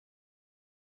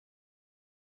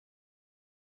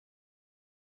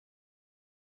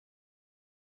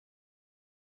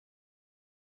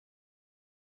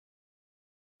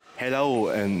Hello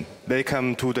and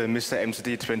welcome to the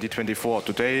MRMCD 2024.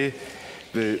 Today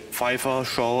will Pfeyffer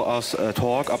show us a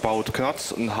talk about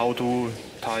knots and how to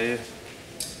tie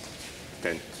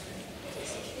them.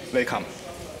 Welcome.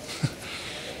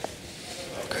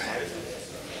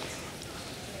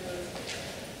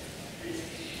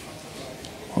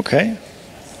 Okay.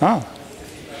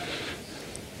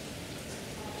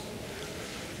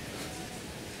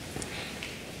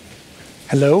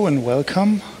 Hello and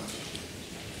welcome.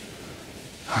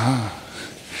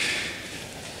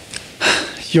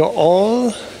 You're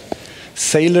all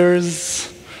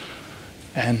sailors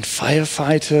and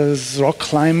firefighters, rock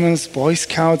climbers, Boy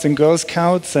Scouts and Girl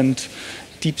Scouts and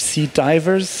deep sea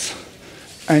divers.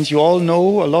 And you all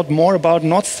know a lot more about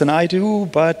knots than I do,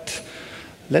 but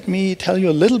let me tell you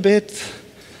a little bit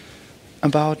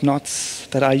about knots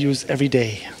that I use every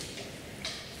day.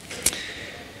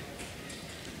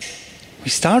 We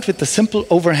start with the simple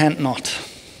overhand knot.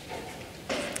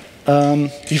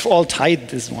 We've all tied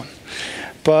this one.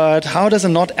 But how does a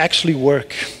knot actually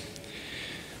work?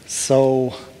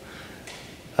 So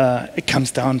it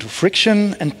comes down to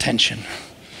friction and tension.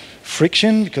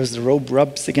 Friction because the rope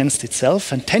rubs against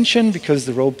itself, and tension because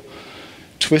the rope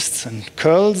twists and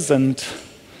curls and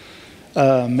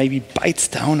maybe bites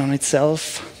down on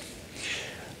itself.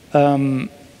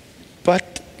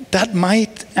 But that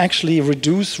might actually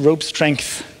reduce rope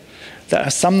strength. There are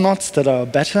some knots that are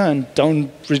better and don't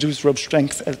reduce rope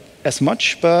strength as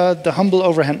much, but the humble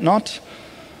overhand knot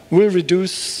will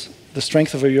reduce the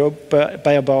strength of a rope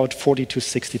by about 40 to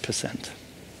 60%.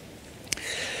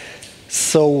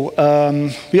 So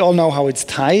we all know how it's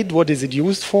tied. What is it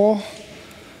used for?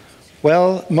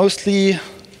 Well, mostly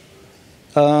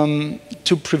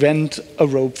to prevent a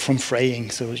rope from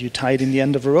fraying. So you tie it in the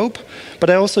end of a rope, but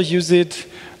I also use it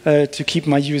to keep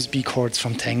my USB cords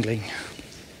from tangling.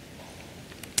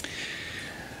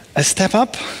 A step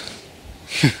up,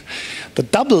 the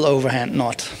double overhand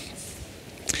knot.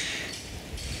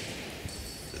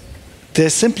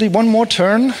 There's simply one more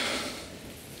turn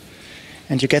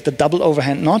and you get the double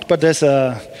overhand knot, but there's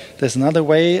another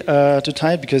way to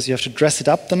tie it because you have to dress it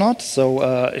up, the knot. So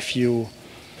if you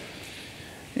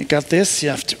got this, you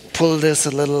have to pull this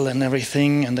a little and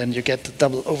everything, and then you get the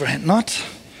double overhand knot.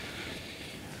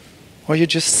 Or you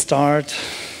just start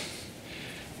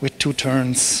with 2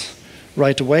 turns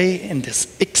right away in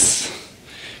this X,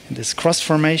 in this cross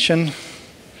formation.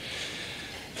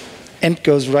 End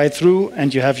goes right through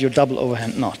and you have your double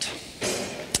overhand knot.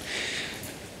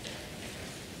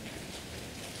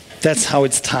 That's how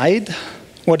it's tied.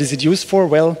 What is it used for?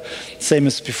 Well, same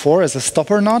as before, as a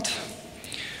stopper knot.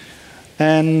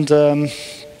 And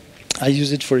I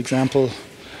use it, for example,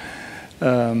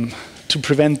 to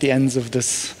prevent the ends of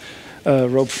this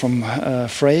rope from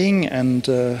fraying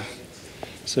and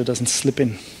so it doesn't slip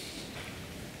in.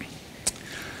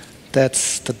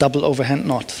 That's the double overhand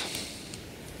knot.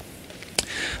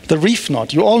 The reef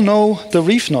knot. You all know the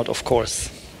reef knot, of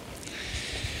course.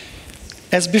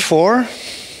 As before,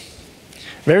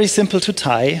 very simple to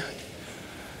tie.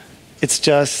 It's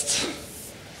just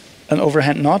an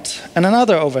overhand knot and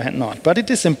another overhand knot. But it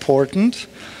is important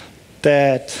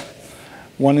that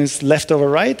one is left over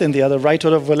right and the other right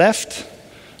over left,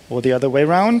 or the other way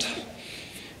around.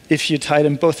 If you tie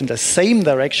them both in the same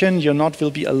direction, your knot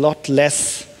will be a lot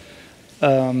less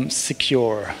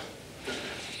secure.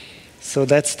 So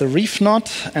that's the reef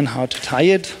knot and how to tie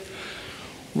it.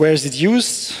 Where is it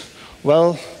used?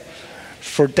 Well,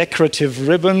 for decorative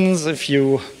ribbons, if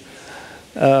you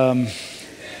tie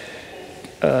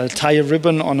a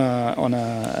ribbon on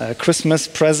a Christmas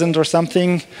present or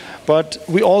something, but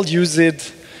we all use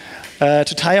it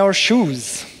to tie our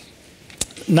shoes.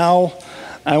 Now,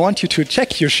 I want you to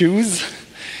check your shoes.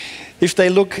 If they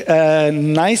look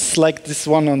nice, like this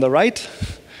one on the right,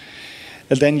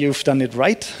 then you've done it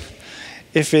right.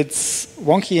 If it's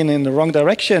wonky and in the wrong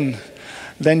direction,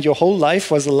 then your whole life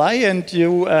was a lie and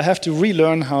you have to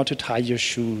relearn how to tie your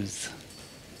shoes.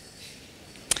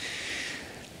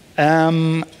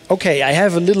 Okay, I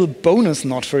have a little bonus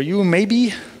knot for you.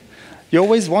 Maybe you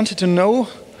always wanted to know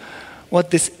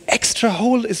what this extra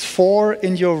hole is for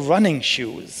in your running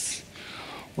shoes.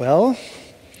 Well,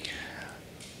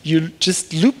 you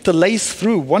just loop the lace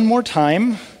through one more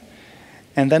time,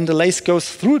 and then the lace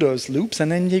goes through those loops, and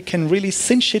then you can really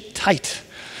cinch it tight.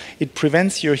 It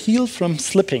prevents your heel from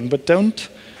slipping, but don't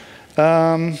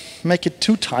make it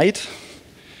too tight.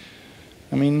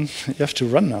 I mean, you have to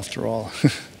run after all.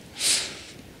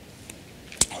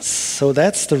 So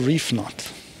that's the reef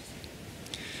knot.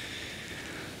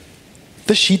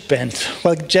 The sheet bend.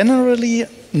 Well, generally,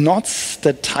 knots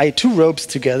that tie 2 ropes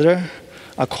together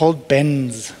are called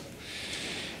bends.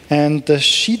 And the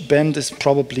sheet bend is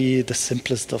probably the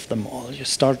simplest of them all. You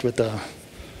start with a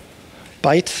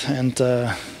bite and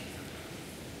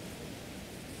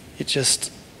you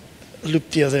just loop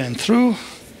the other end through.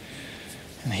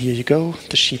 And here you go,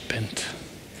 the sheet bend.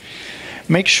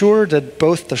 Make sure that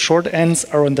both the short ends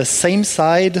are on the same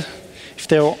side. If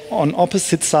they're on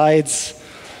opposite sides,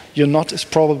 your knot is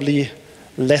probably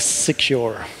less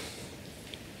secure.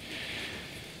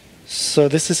 So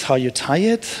this is how you tie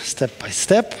it, step by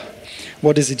step.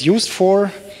 What is it used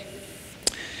for?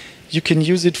 You can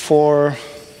use it for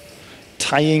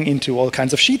tying into all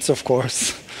kinds of sheets, of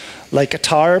course, like a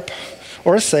tarp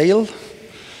or a sail.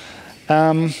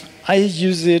 I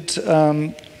use it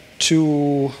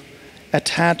to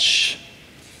attach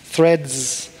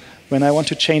threads when I want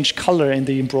to change color in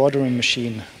the embroidery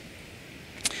machine.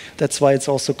 That's why it's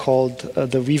also called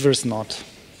the weaver's knot.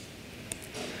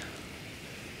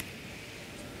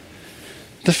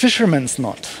 The fisherman's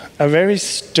knot, a very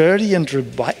sturdy and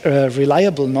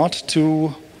reliable knot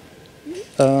to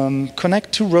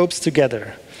connect two ropes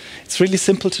together. It's really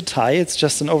simple to tie. It's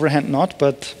just an overhand knot,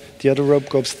 but the other rope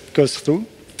goes through.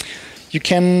 You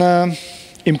can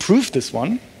improve this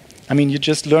one. I mean, you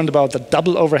just learned about the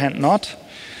double overhand knot.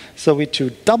 So with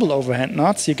two double overhand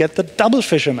knots, you get the double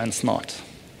fisherman's knot.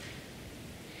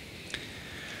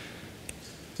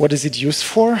 What is it used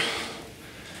for?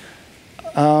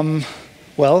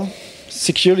 Well,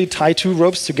 securely tie two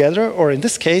ropes together, or in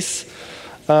this case,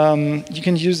 you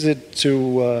can use it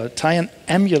to tie an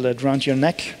amulet around your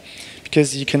neck,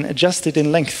 because you can adjust it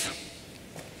in length.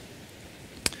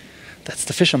 That's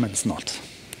the fisherman's knot.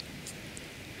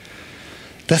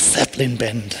 The Zeppelin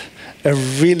bend, a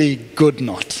really good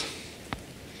knot.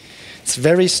 It's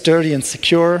very sturdy and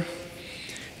secure.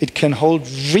 It can hold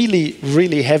really,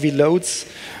 really heavy loads,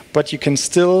 but you can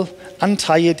still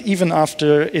untie it even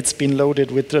after it's been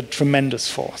loaded with a tremendous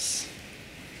force.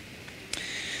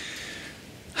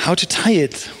 How to tie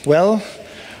it? Well,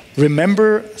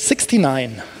 remember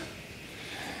 69.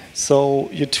 So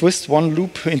you twist one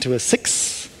loop into a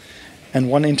 6 and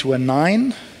one into a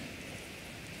 9.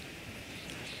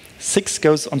 6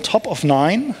 goes on top of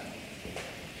 9.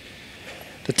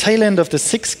 The tail end of the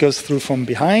 6 goes through from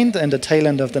behind, and the tail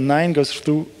end of the 9 goes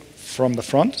through from the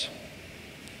front.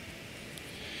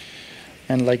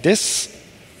 And like this,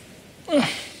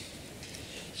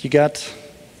 you got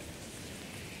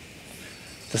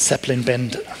the Zeppelin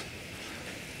bend.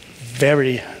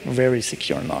 Very, very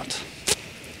secure knot.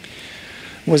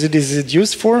 What is it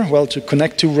used for? Well, to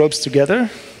connect two ropes together.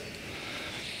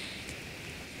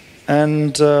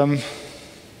 And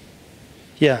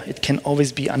yeah, it can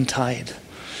always be untied.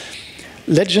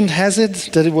 Legend has it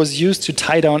that it was used to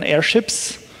tie down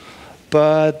airships,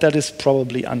 but that is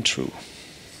probably untrue.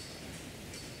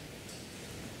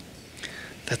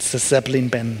 That's the Zeppelin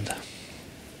bend.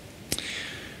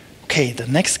 Okay, the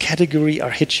next category are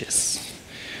hitches.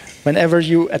 Whenever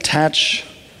you attach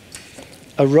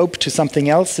a rope to something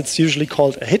else, it's usually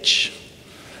called a hitch.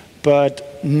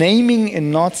 But naming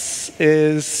in knots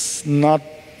is not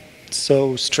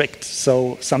so strict.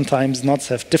 So sometimes knots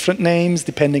have different names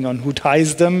depending on who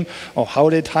ties them or how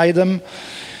they tie them.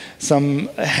 Some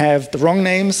have the wrong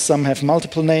names, some have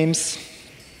multiple names.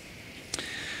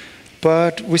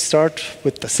 But we start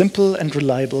with the simple and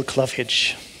reliable glove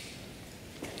hitch.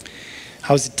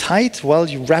 How's it tied? Well,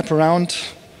 you wrap around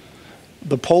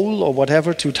the pole or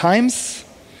whatever 2 times,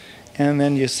 and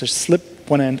then you just slip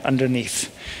one end underneath.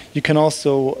 You can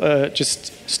also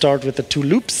just start with the 2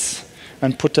 loops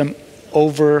and put them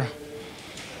over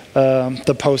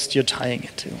the post you're tying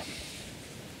it to.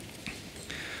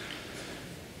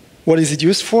 What is it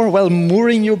used for? Well,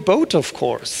 mooring your boat, of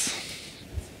course.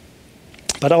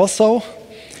 But also,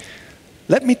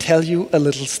 let me tell you a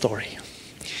little story.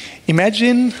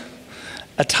 Imagine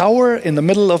a tower in the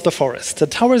middle of the forest. The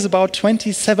tower is about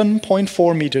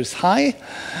 27.4 meters high,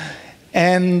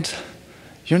 and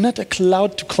you're not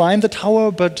allowed to climb the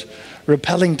tower, but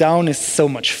rappelling down is so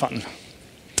much fun.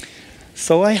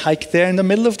 So I hiked there in the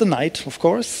middle of the night, of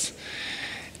course,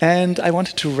 and I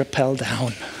wanted to rappel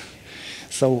down.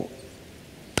 So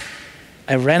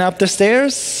I ran up the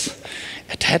stairs,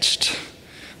 attached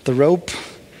the rope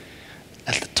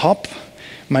at the top.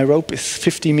 My rope is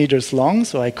 50 meters long,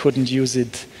 so I couldn't use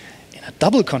it in a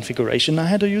double configuration. I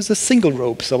had to use a single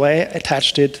rope, so I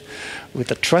attached it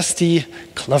with a trusty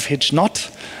glove hitch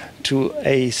knot to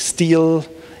a steel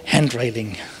hand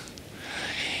railing.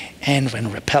 And when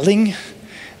rappelling,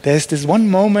 there's this one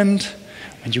moment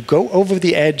when you go over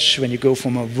the edge, when you go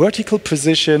from a vertical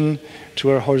position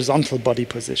to a horizontal body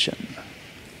position.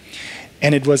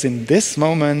 And it was in this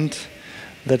moment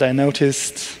that I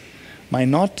noticed my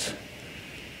knot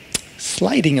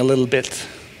sliding a little bit.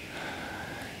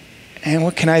 And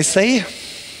what can I say?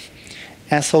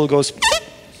 Asshole goes.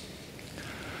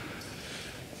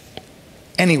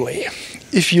 Anyway,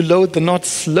 if you load the knot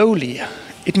slowly,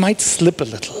 it might slip a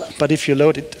little, but if you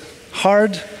load it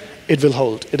hard, it will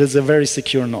hold. It is a very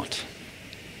secure knot.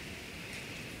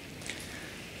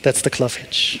 That's the clove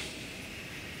hitch.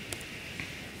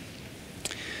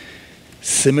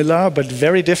 Similar, but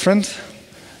very different,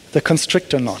 the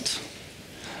constrictor knot.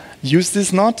 Use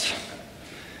this knot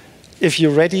if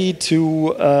you're ready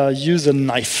to use a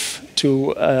knife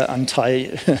to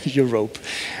untie your rope.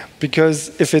 Because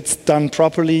if it's done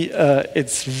properly,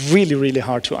 it's really, really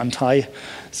hard to untie.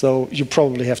 So you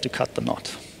probably have to cut the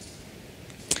knot.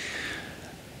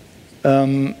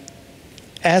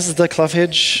 As the clove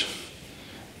hitch,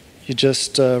 you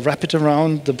just wrap it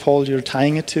around the pole you're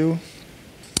tying it to,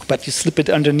 but you slip it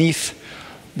underneath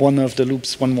one of the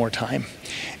loops one more time.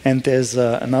 And there's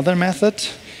another method.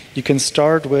 You can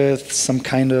start with some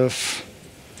kind of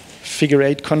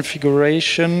figure-8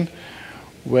 configuration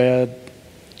where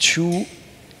two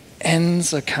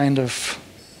ends are kind of,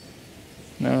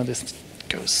 no, this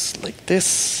goes like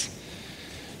this.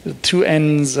 The two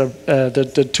ends are,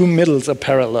 the two middles are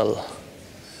parallel.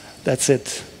 That's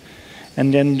it.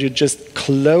 And then you just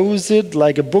close it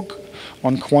like a book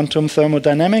on quantum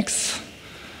thermodynamics,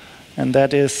 and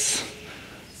that is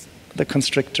the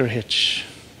constrictor hitch.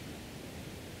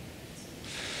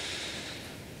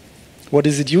 What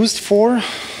is it used for?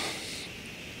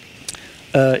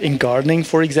 In gardening,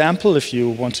 for example, if you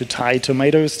want to tie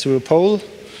tomatoes to a pole,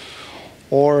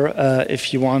 or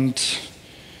if you want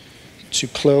to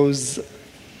close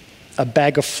a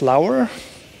bag of flour.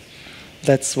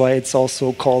 That's why it's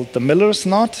also called the miller's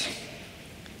knot.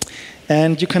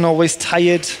 And you can always tie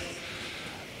it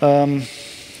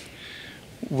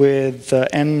with the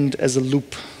end as a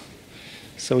loop,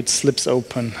 so it slips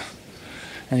open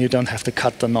and you don't have to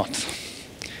cut the knot.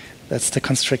 That's the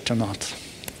constrictor knot.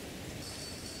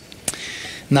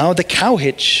 Now the cow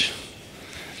hitch.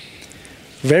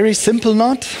 Very simple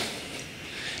knot,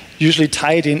 usually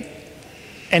tied in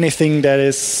anything that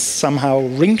is somehow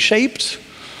ring-shaped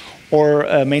or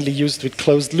mainly used with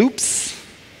closed loops.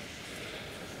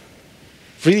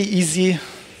 Really easy.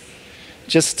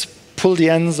 Just pull the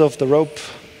ends of the rope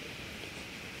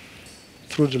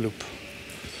through the loop.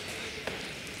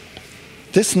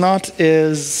 This knot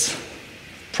is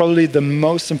probably the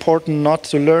most important knot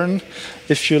to learn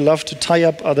if you love to tie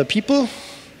up other people.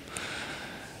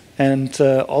 And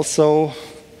also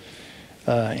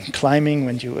in climbing,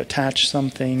 when you attach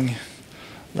something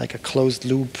like a closed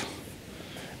loop,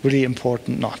 really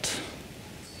important knot.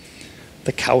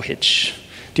 The cow hitch.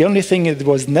 The only thing it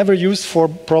was never used for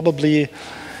probably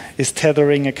is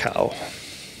tethering a cow.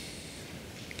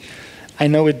 I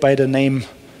know it by the name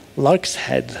lark's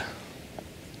head.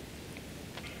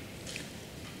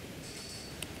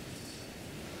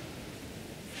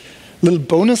 Little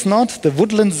bonus knot, the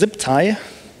woodland zip tie.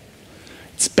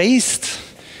 It's based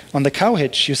on the cow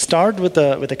hitch. You start with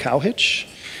the cow hitch,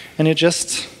 and you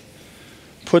just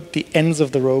put the ends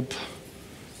of the rope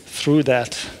through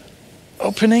that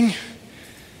opening,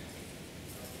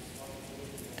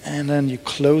 and then you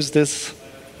close this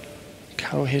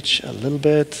cow hitch a little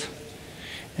bit,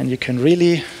 and you can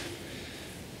really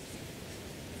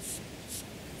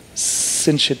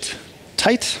cinch it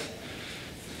tight.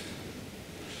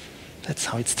 That's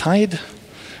how it's tied.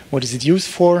 What is it used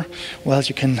for? Well,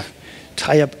 you can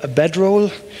tie up a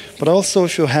bedroll, but also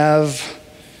if you have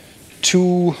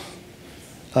two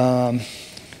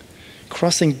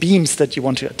crossing beams that you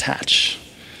want to attach,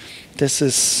 this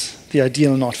is the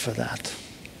ideal knot for that.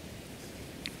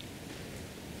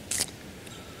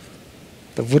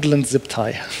 The woodland zip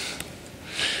tie.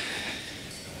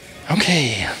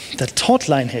 Okay, the taut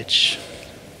line hitch.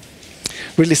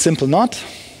 Really simple knot,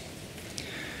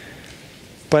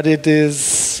 but it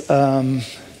is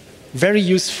very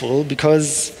useful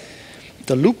because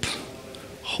the loop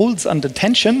holds under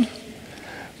tension,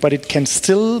 but it can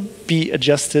still be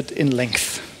adjusted in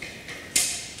length.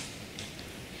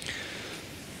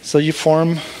 So you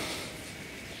form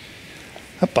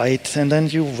a bight, and then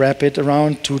you wrap it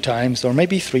around 2 times or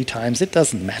maybe 3 times, it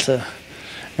doesn't matter.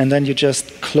 And then you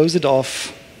just close it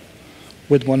off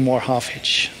with one more half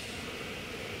hitch.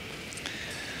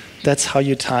 That's how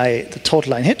you tie the taut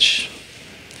line hitch.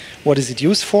 What is it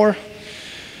used for?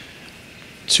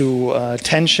 To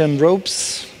tension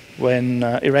ropes when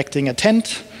erecting a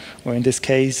tent, or in this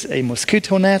case, a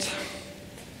mosquito net.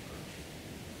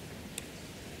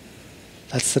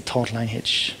 That's the taut line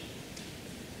hitch.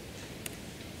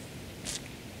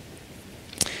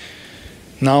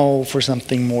 Now for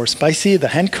something more spicy, the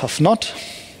handcuff knot.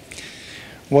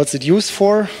 What's it used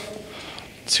for?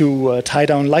 To tie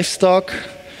down livestock.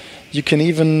 You can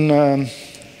even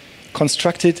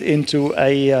construct it into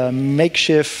a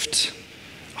makeshift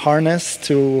harness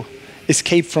to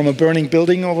escape from a burning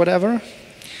building or whatever.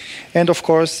 And of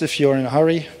course, if you're in a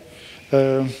hurry,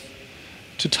 to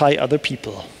tie other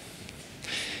people.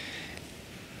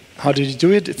 How do you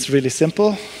do it? It's really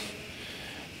simple.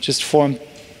 Just form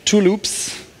 2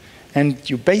 loops, and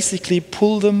you basically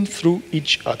pull them through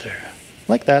each other,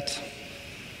 like that.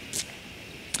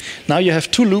 Now you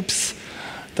have 2 loops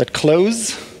that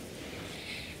close.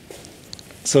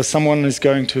 So someone is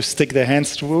going to stick their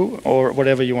hands through, or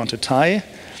whatever you want to tie.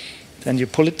 Then you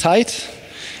pull it tight,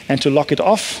 and to lock it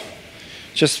off,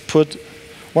 just put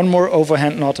 1 more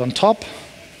overhand knot on top,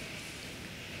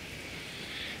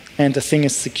 and the thing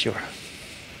is secure.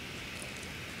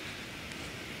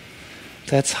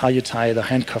 That's how you tie the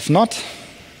handcuff knot.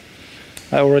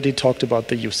 I already talked about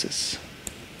the uses.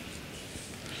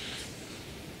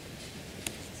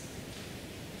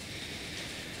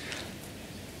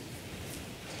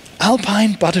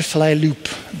 Alpine butterfly loop,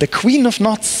 the queen of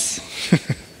knots.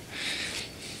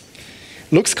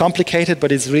 Looks complicated,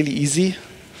 but it's really easy.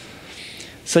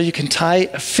 So you can tie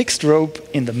a fixed rope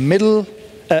in the middle,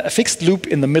 a fixed loop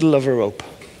in the middle of a rope.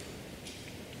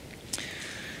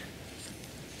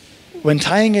 When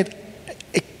tying it,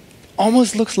 it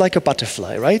almost looks like a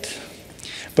butterfly, right?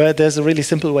 But there's a really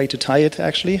simple way to tie it,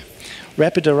 actually.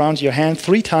 Wrap it around your hand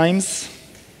 3 times,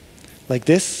 like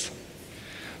this.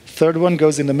 Third one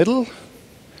goes in the middle,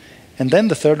 and then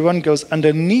the third one goes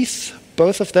underneath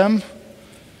both of them,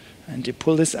 and you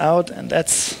pull this out, and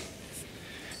that's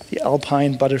the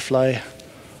alpine butterfly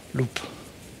loop.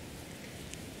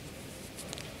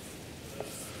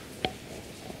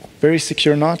 Very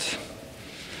secure knot.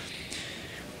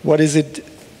 What is it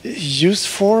used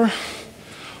for?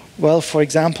 Well, for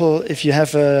example, if you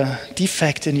have a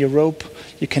defect in your rope,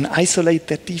 you can isolate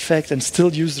that defect and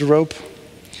still use the rope.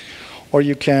 Or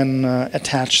you can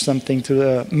attach something to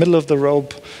the middle of the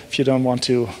rope if you don't want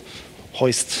to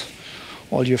hoist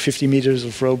all your 50 meters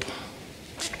of rope.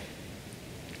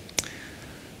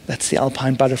 That's the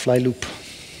alpine butterfly loop.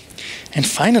 And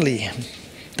finally,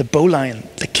 the bowline,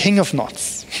 the king of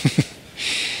knots.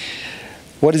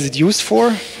 What is it used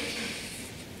for?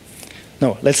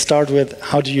 No, let's start with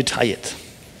how do you tie it?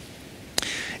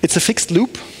 It's a fixed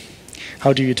loop.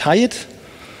 How do you tie it?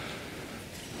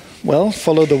 Well,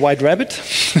 follow the white rabbit.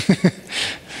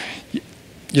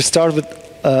 You start with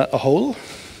a hole,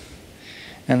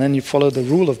 and then you follow the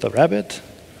rule of the rabbit.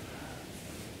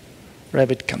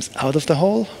 Rabbit comes out of the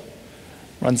hole,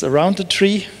 runs around the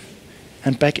tree,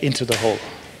 and back into the hole.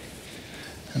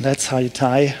 And that's how you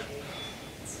tie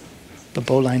the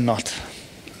bowline knot.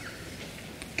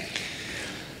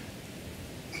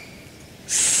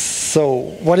 So,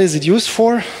 what is it used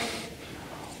for?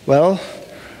 Well,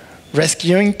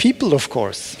 rescuing people, of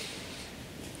course.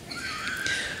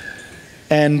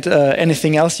 And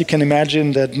anything else you can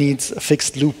imagine that needs a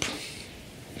fixed loop.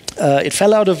 It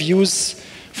fell out of use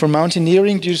for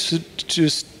mountaineering due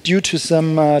to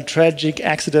some tragic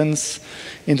accidents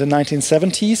in the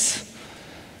 1970s.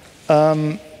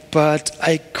 But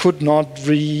I could not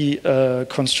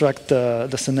reconstruct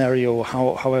the scenario,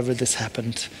 however this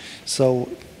happened. So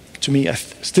to me, I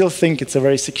still think it's a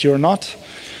very secure knot.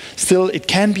 Still, it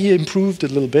can be improved a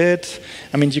little bit.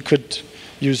 I mean, you could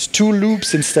use 2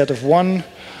 loops instead of 1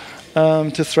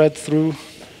 to thread through.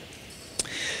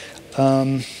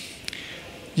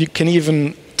 You can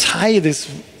even tie this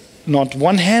knot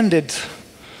one-handed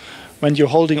when you're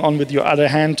holding on with your other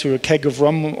hand to a keg of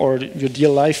rum or your dear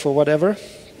life or whatever.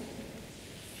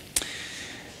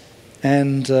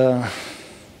 And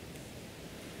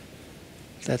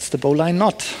that's the bowline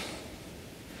knot.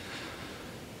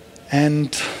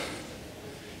 And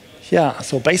yeah,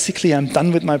 so basically I'm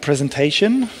done with my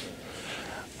presentation.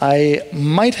 I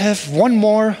might have one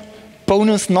more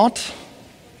bonus knot,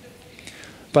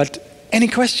 but any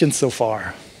questions so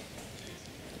far?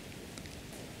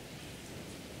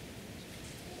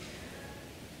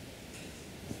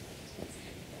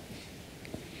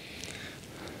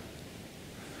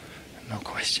 No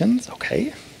questions,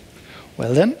 okay.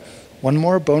 Well then, one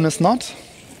more bonus knot.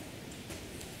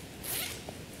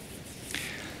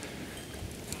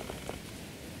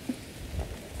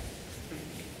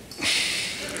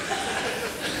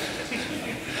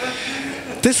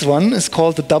 This one is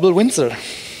called the double Windsor.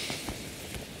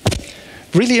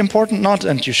 Really important knot,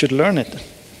 and you should learn it.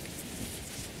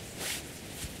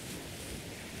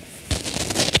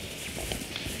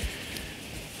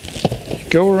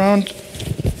 Go around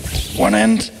one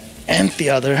end and the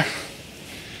other.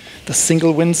 The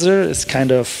single Windsor is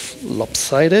kind of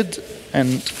lopsided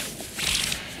and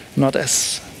not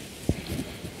as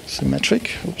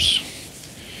symmetric. Oops.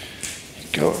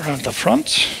 Go around the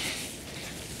front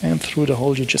and through the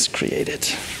hole you just created.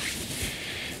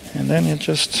 And then you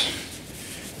just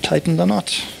tighten the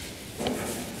knot.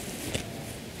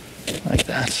 Like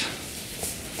that.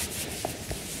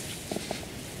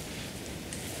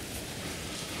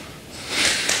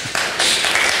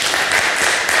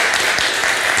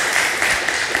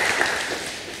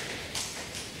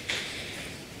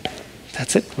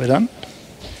 That's it, we're done.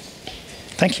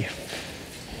 Thank you.